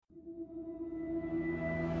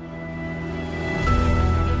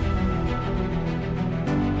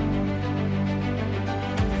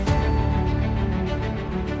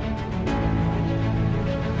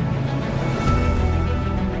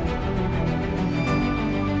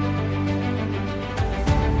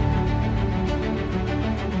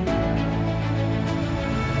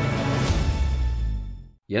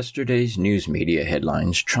Yesterday's news media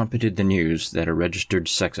headlines trumpeted the news that a registered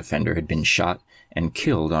sex offender had been shot and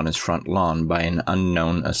killed on his front lawn by an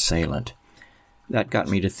unknown assailant. That got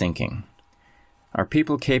me to thinking. Are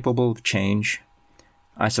people capable of change?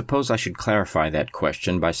 I suppose I should clarify that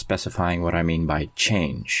question by specifying what I mean by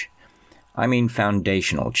change. I mean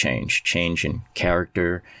foundational change, change in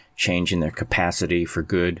character, change in their capacity for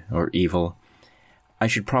good or evil. I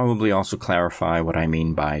should probably also clarify what I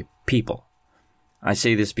mean by people. I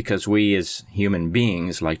say this because we as human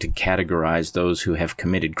beings like to categorize those who have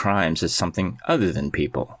committed crimes as something other than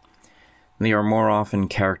people. They are more often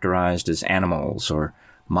characterized as animals or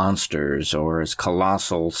monsters or as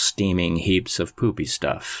colossal steaming heaps of poopy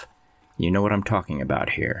stuff. You know what I'm talking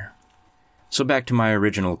about here. So back to my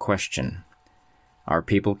original question. Are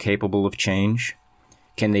people capable of change?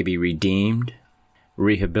 Can they be redeemed,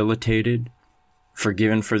 rehabilitated,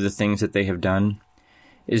 forgiven for the things that they have done?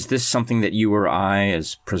 Is this something that you or I,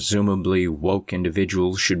 as presumably woke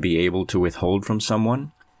individuals, should be able to withhold from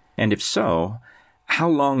someone? And if so, how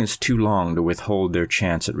long is too long to withhold their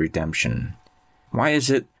chance at redemption? Why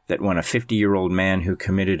is it that when a 50-year-old man who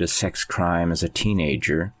committed a sex crime as a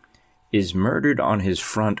teenager is murdered on his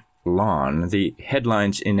front lawn, the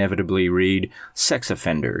headlines inevitably read, "Sex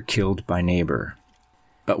offender killed by neighbor"?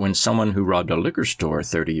 But when someone who robbed a liquor store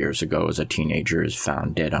 30 years ago as a teenager is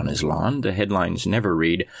found dead on his lawn, the headlines never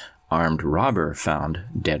read, "Armed robber found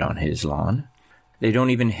dead on his lawn." They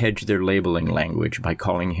don't even hedge their labeling language by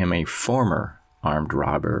calling him a former armed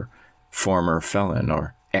robber, former felon,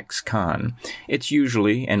 or ex-con. It's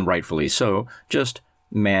usually, and rightfully so, just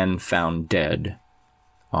man found dead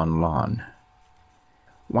on lawn.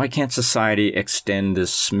 Why can't society extend this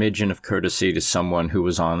smidgen of courtesy to someone who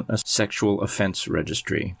was on a sexual offense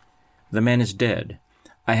registry? The man is dead.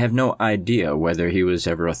 I have no idea whether he was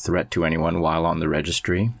ever a threat to anyone while on the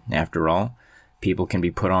registry. After all, people can be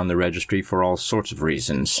put on the registry for all sorts of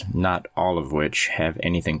reasons, not all of which have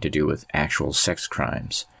anything to do with actual sex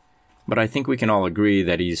crimes. But I think we can all agree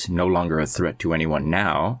that he's no longer a threat to anyone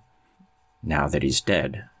now that he's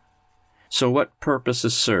dead. So what purpose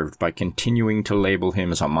is served by continuing to label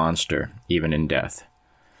him as a monster, even in death?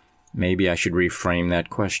 Maybe I should reframe that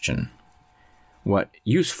question. What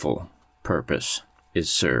useful purpose is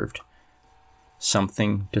served?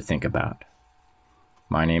 Something to think about.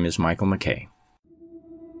 My name is Michael McKay.